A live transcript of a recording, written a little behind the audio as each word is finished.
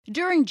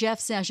During Jeff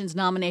Sessions'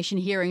 nomination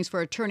hearings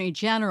for Attorney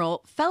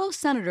General, fellow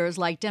senators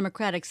like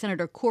Democratic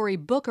Senator Cory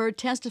Booker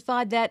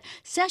testified that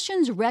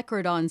Sessions'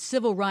 record on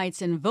civil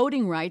rights and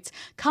voting rights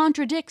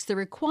contradicts the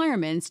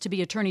requirements to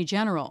be Attorney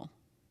General.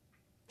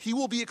 He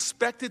will be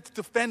expected to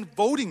defend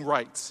voting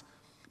rights,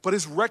 but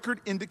his record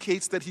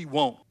indicates that he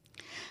won't.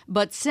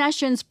 But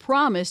Sessions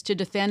promised to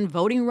defend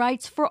voting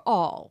rights for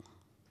all.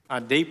 I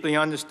deeply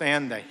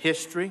understand the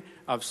history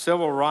of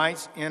civil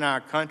rights in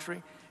our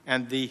country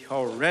and the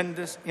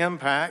horrendous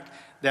impact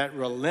that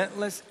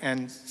relentless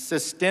and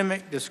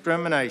systemic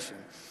discrimination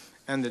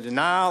and the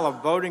denial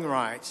of voting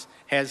rights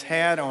has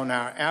had on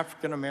our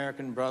African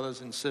American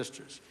brothers and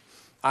sisters.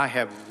 I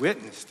have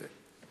witnessed it.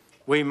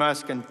 We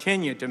must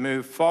continue to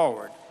move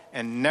forward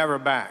and never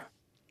back.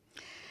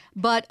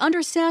 But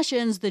under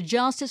Sessions, the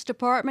Justice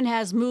Department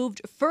has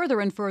moved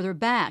further and further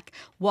back,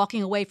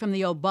 walking away from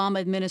the Obama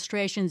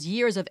administration's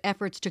years of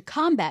efforts to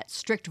combat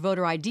strict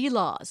voter ID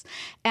laws.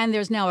 And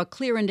there's now a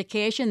clear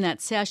indication that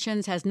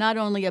Sessions has not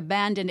only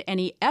abandoned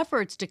any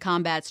efforts to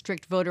combat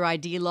strict voter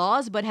ID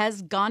laws, but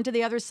has gone to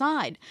the other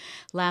side.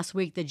 Last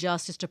week, the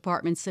Justice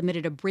Department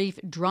submitted a brief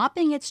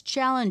dropping its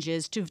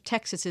challenges to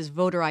Texas's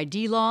voter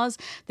ID laws,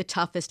 the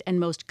toughest and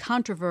most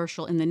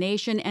controversial in the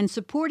nation, and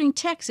supporting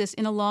Texas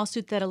in a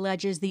lawsuit that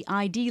alleges the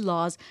ID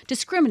laws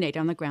discriminate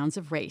on the grounds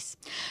of race.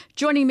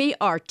 Joining me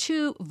are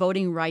two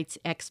voting rights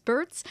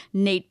experts,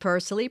 Nate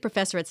Persily,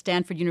 professor at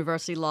Stanford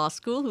University Law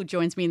School, who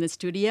joins me in the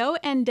studio,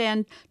 and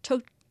Dan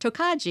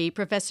Tokaji,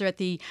 professor at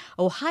the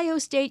Ohio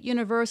State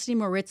University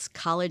Moritz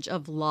College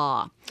of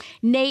Law.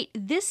 Nate,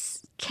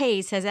 this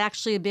case has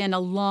actually been a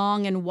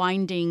long and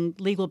winding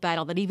legal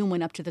battle that even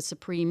went up to the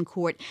Supreme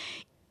Court.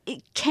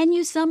 Can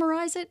you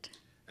summarize it?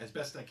 As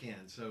best I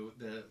can. So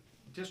the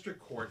district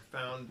court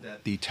found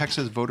that the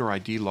Texas voter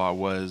ID law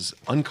was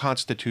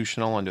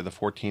unconstitutional under the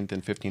 14th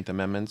and 15th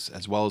Amendments,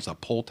 as well as a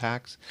poll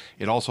tax.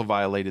 It also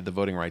violated the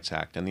Voting Rights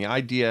Act. And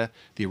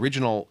the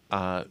original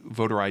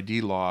voter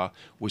ID law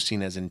was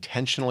seen as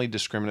intentionally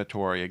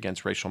discriminatory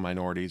against racial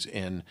minorities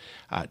in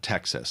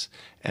Texas.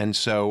 And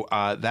so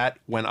that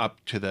went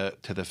up to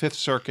the Fifth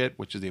Circuit,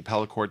 which is the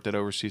appellate court that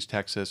oversees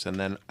Texas, and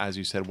then, as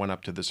you said, went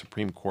up to the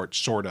Supreme Court,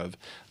 sort of,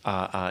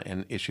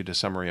 and issued a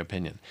summary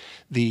opinion.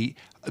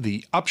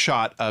 The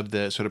upshot of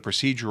the sort of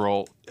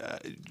procedural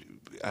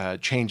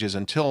changes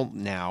until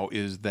now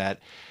is that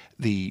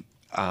the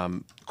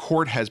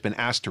court has been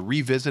asked to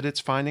revisit its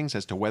findings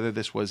as to whether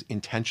this was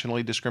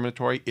intentionally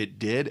discriminatory. It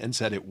did and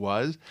said it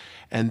was.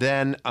 And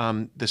then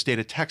the state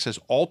of Texas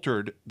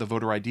altered the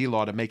voter ID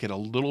law to make it a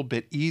little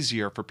bit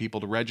easier for people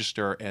to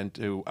register and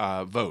to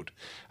vote,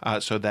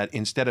 so that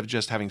instead of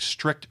just having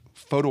strict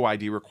photo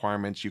ID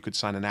requirements, you could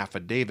sign an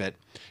affidavit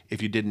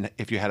if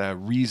you had a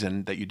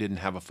reason that you didn't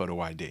have a photo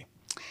ID.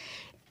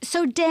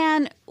 So,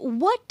 Dan,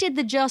 what did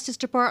the Justice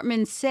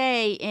Department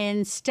say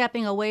in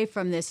stepping away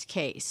from this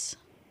case?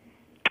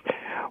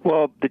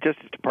 Well, the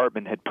Justice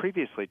Department had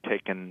previously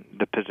taken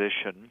the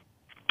position,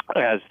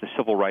 as the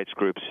civil rights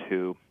groups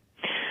who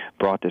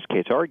brought this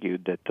case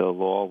argued, that the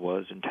law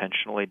was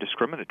intentionally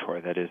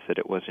discriminatory. That is, that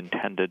it was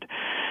intended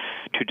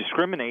to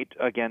discriminate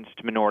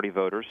against minority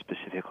voters,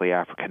 specifically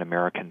African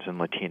Americans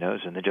and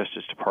Latinos, and the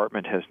Justice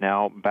Department has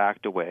now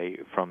backed away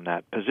from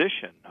that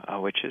position,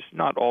 which is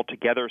not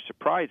altogether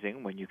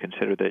surprising when you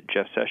consider that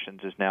Jeff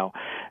Sessions is now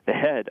the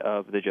head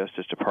of the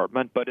Justice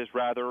Department, but is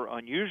rather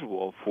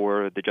unusual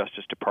for the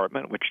Justice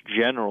Department, which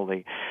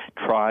generally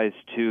tries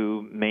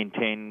to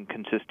maintain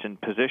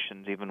consistent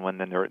positions even when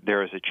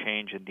there is a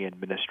change in the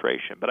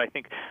administration. But I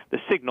think the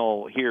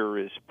signal here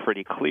is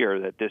pretty clear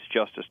that this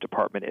Justice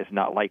Department is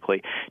not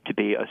likely to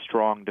be a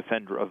strong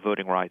defender of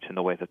voting rights in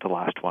the way that the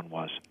last one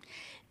was.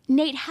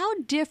 Nate, how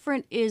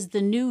different is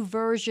the new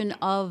version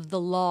of the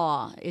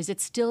law? Is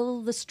it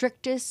still the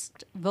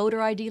strictest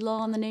voter ID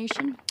law in the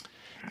nation?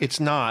 It's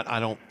not. I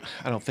don't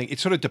think. It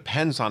sort of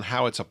depends on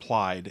how it's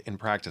applied in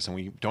practice, and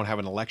we don't have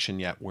an election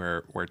yet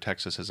where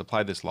Texas has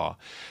applied this law.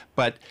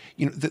 But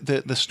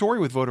the story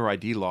with voter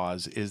ID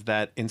laws is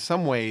that in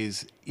some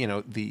ways,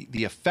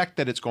 the effect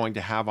that it's going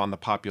to have on the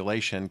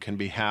population can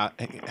be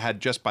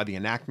had just by the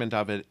enactment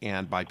of it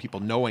and by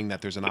people knowing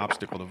that there's an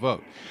obstacle to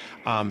vote.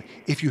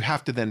 If you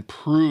have to then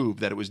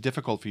prove that it was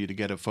difficult for you to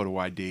get a photo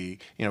ID,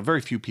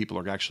 very few people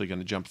are actually going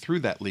to jump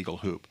through that legal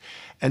hoop.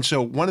 And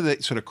so one of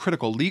the sort of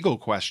critical legal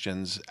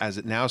questions as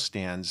it now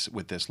stands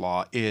with this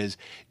law is,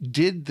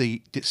 did the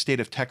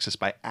state of Texas,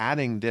 by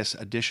adding this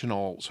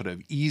additional sort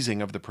of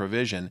easing of the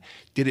provision,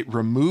 did it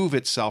remove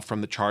itself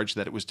from the charge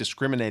that it was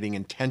discriminating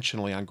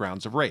intentionally on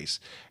grounds of race?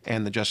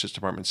 And the Justice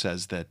Department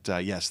says that,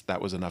 yes, that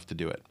was enough to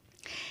do it.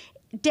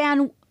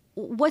 Dan,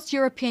 what's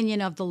your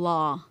opinion of the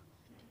law?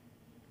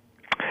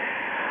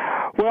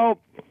 Well,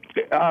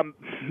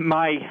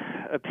 my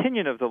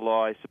opinion of the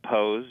law, I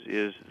suppose,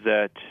 is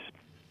that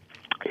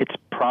it's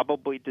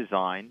probably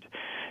designed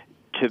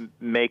to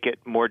make it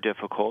more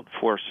difficult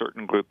for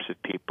certain groups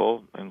of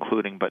people,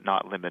 including but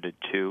not limited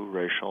to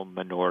racial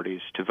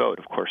minorities, to vote.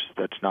 Of course,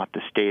 that's not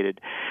the stated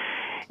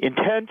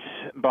intent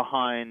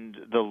behind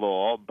the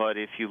law, but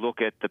if you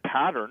look at the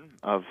pattern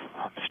of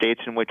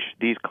states in which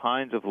these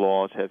kinds of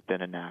laws have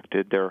been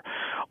enacted, they're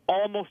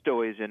almost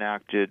always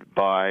enacted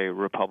by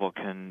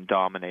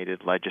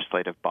Republican-dominated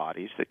legislative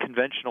bodies. The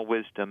conventional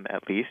wisdom,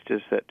 at least,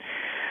 is that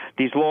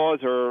these laws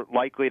are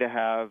likely to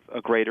have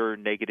a greater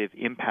negative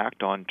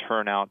impact on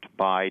turnout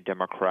by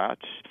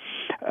Democrats,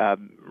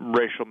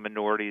 racial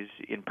minorities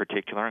in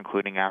particular,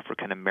 including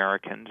African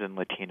Americans and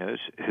Latinos,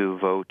 who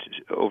vote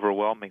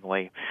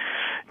overwhelmingly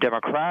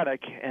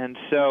Democratic. And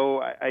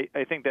so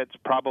I think that's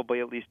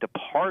probably at least a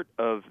part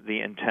of the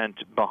intent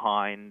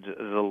behind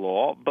the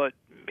law. But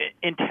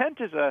intent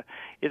is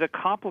a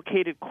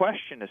complicated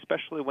question,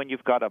 especially when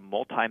you've got a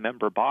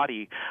multi-member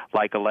body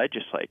like a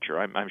legislature.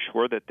 I'm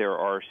sure that there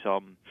are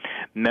some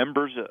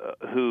members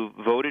who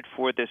voted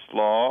for this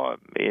law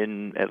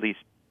in at least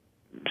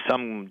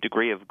some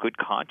degree of good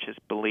conscience,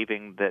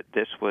 believing that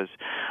this was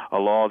a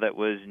law that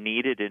was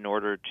needed in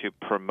order to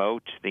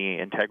promote the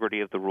integrity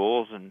of the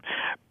rules and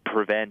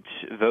prevent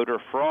voter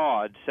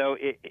fraud. So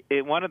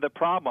one of the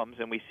problems,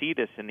 and we see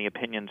this in the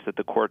opinions that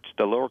the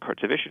lower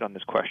courts have issued on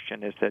this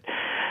question, is that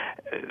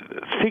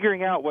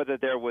figuring out whether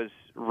there was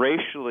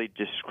racially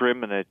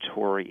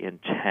discriminatory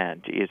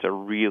intent is a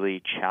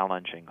really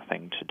challenging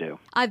thing to do.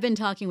 I've been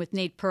talking with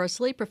Nate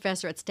Persily,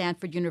 professor at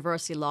Stanford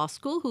University Law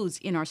School, who's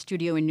in our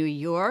studio in New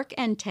York,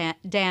 and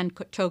Dan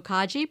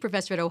Tokaji,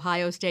 professor at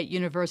Ohio State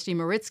University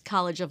Moritz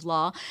College of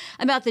Law,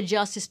 about the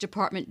Justice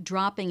Department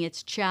dropping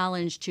its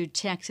challenge to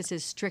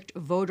Texas's strict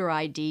voter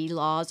ID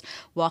laws,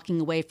 walking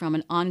away from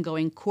an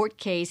ongoing court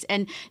case.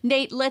 And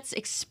Nate, let's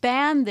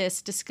expand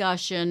this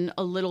discussion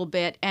a little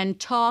bit and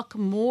talk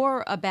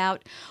more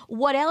about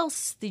what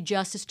else the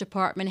Justice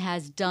Department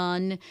has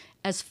done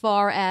as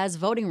far as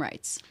voting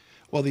rights.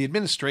 Well, the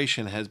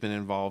administration has been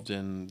involved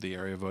in the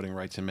area of voting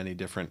rights in many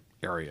different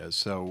areas.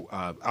 So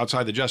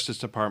outside the Justice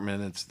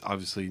Department, it's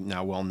obviously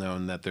now well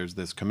known that there's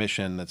this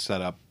commission that's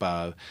set up,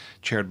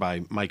 chaired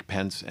by Mike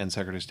Pence and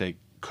Secretary of State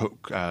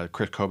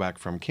Chris Kobach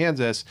from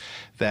Kansas,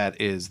 that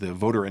is the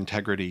Voter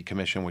Integrity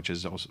Commission, which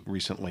has also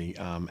recently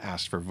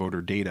asked for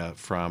voter data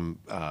from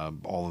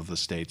all of the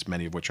states,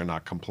 many of which are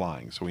not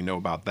complying. So we know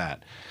about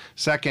that.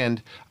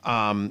 Second,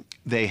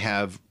 they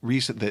have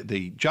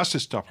the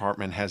Justice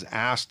Department has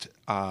asked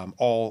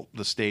all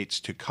the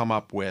states to come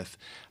up with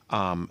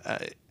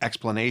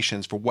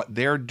explanations for what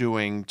they're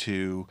doing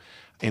to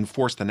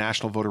enforce the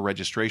National Voter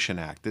Registration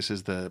Act. This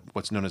is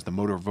what's known as the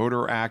Motor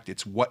Voter Act.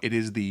 It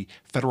is the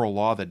federal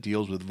law that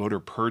deals with voter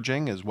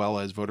purging as well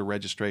as voter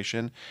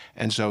registration.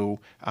 And so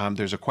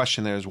there's a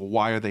question there is, well,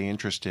 why are they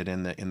interested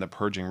in the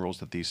purging rules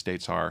that these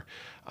states are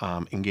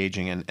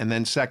engaging in? And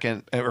then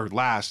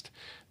last,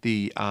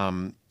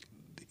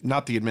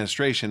 not the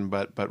administration,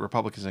 but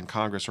Republicans in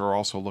Congress are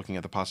also looking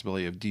at the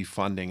possibility of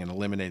defunding and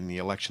eliminating the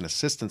Election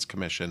Assistance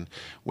Commission,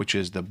 which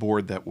is the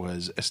board that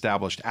was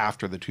established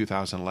after the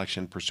 2000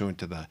 election pursuant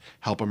to the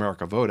Help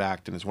America Vote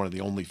Act and is one of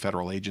the only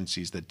federal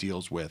agencies that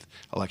deals with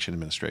election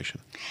administration.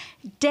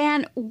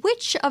 Dan,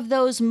 which of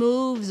those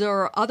moves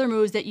or other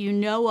moves that you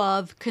know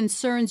of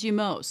concerns you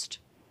most?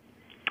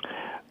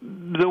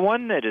 The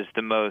one that is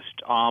the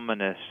most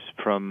ominous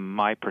from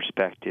my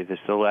perspective is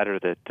the letter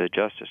that the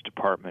Justice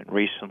Department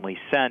recently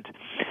sent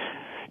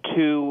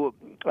to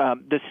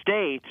the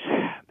states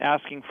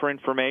asking for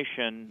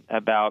information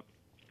about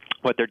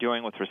what they're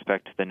doing with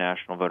respect to the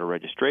National Voter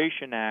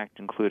Registration Act,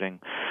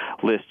 including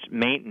list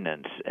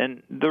maintenance.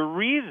 And the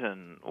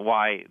reason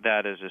why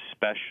that is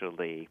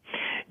especially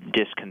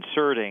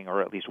disconcerting,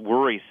 or at least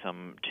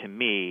worrisome to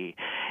me,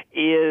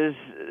 is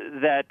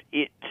that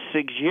it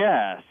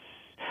suggests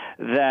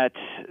that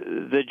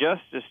the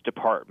Justice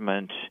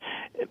Department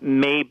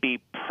may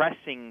be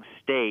pressing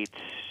states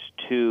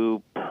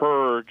to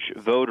purge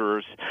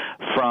voters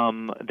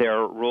from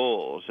their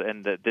rolls,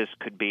 and that this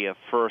could be a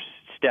first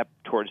step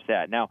towards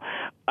that. Now,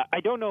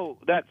 I don't know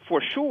that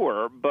for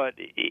sure, but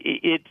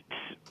it's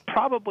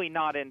probably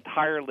not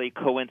entirely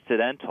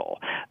coincidental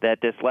that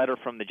this letter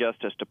from the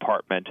Justice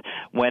Department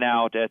went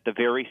out at the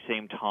very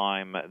same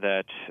time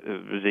that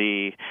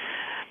the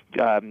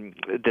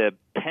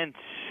Pence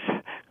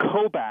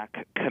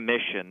Kobach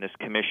Commission, this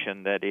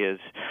commission that is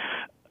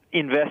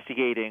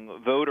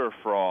investigating voter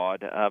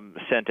fraud,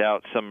 sent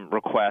out some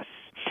requests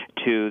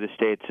to the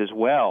states as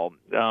well.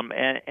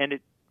 And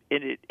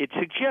it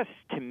suggests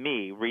to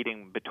me,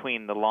 reading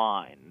between the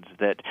lines,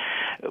 that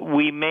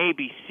we may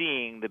be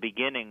seeing the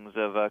beginnings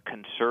of a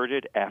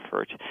concerted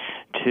effort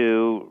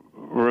to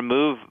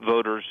remove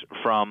voters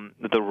from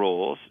the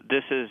rolls.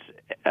 This is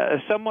a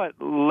somewhat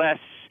less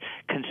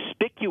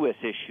conspicuous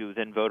issue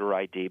than voter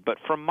ID, but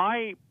from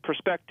my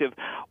perspective,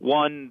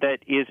 one that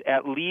is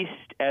at least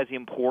as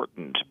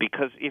important,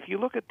 because if you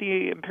look at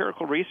the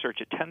empirical research,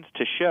 it tends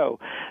to show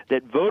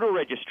that voter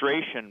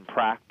registration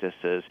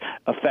practices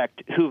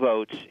affect who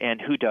votes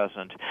and who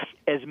doesn't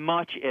as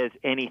much as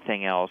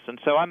anything else. And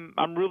so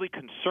I'm really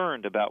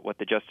concerned about what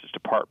the Justice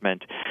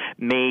Department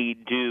may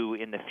do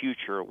in the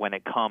future when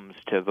it comes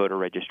to voter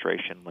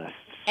registration lists.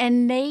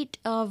 And Nate,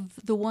 of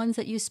the ones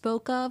that you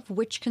spoke of,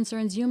 which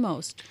concerns you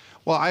most?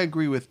 Well, I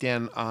agree with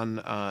Dan on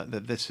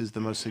that this is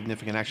the most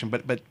significant action,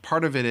 but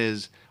part of it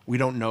is we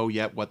don't know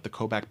yet what the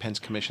Kobach-Pence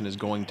Commission is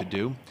going to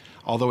do.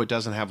 Although it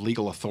doesn't have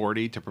legal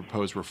authority to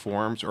propose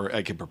reforms, or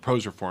it can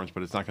propose reforms,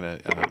 but it's not going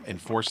to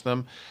enforce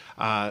them.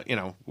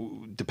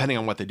 Depending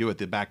on what they do at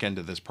the back end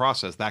of this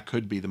process, that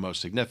could be the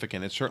most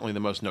significant. It's certainly the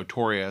most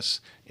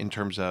notorious in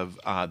terms of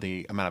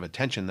the amount of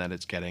attention that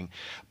it's getting.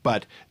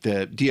 But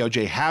the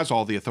DOJ has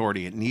all the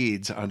authority it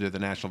needs under the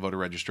National Voter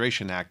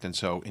Registration Act, and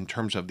so in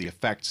terms of the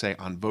effect, say,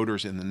 on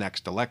voters in the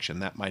next election,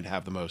 that might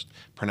have the most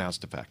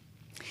pronounced effect.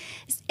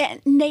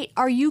 Nate,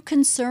 are you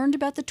concerned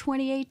about the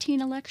 2018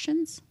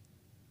 elections?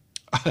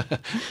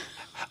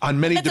 On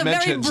many dimensions.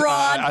 That's a very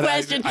broad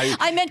question.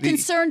 I meant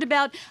concerned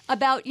about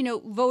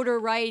voter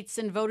rights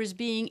and voters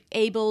being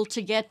able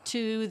to get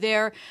to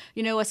their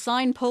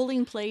assigned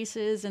polling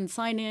places and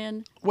sign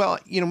in. Well,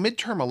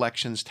 midterm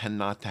elections tend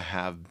not to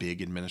have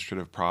big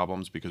administrative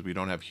problems because we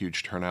don't have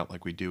huge turnout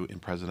like we do in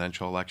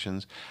presidential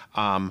elections.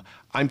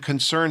 I'm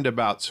concerned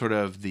about sort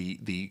of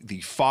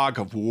the fog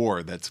of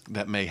war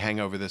that may hang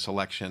over this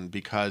election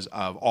because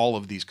of all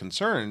of these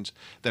concerns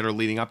that are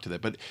leading up to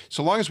that. But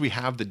so long as we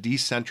have the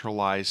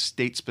decentralized,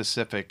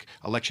 state-specific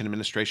election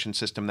administration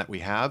system that we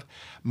have,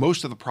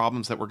 most of the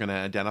problems that we're going to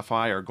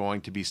identify are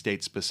going to be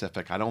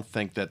state-specific. I don't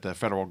think that the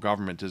federal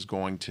government is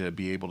going to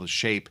be able to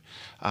shape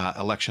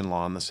election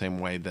law in the same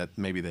way that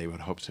maybe they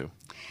would hope to.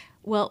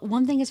 Well,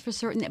 one thing is for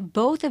certain, that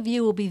both of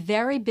you will be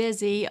very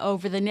busy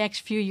over the next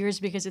few years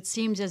because it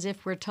seems as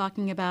if we're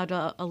talking about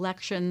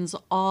elections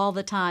all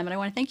the time. And I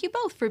want to thank you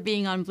both for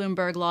being on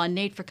Bloomberg Law and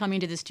Nate for coming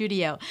to the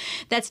studio.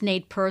 That's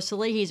Nate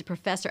Persily. He's a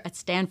professor at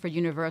Stanford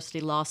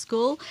University Law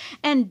School.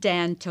 And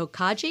Dan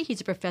Tokaji.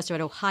 He's a professor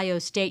at Ohio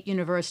State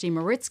University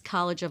Moritz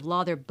College of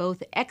Law. They're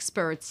both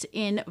experts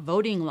in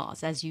voting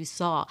laws, as you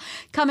saw.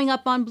 Coming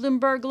up on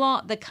Bloomberg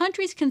Law, the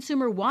country's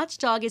consumer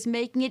watchdog is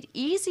making it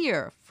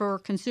easier for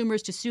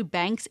consumers to sue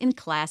banks in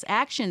class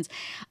actions,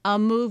 a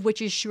move which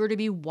is sure to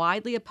be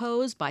widely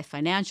opposed by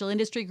financial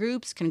industry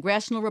groups,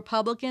 congressional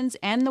Republicans,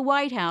 and the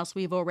White House.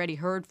 We've already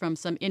heard from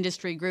some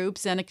industry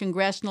groups and a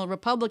congressional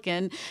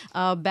Republican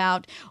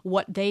about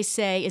what they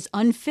say is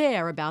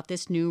unfair about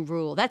this new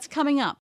rule. That's coming up.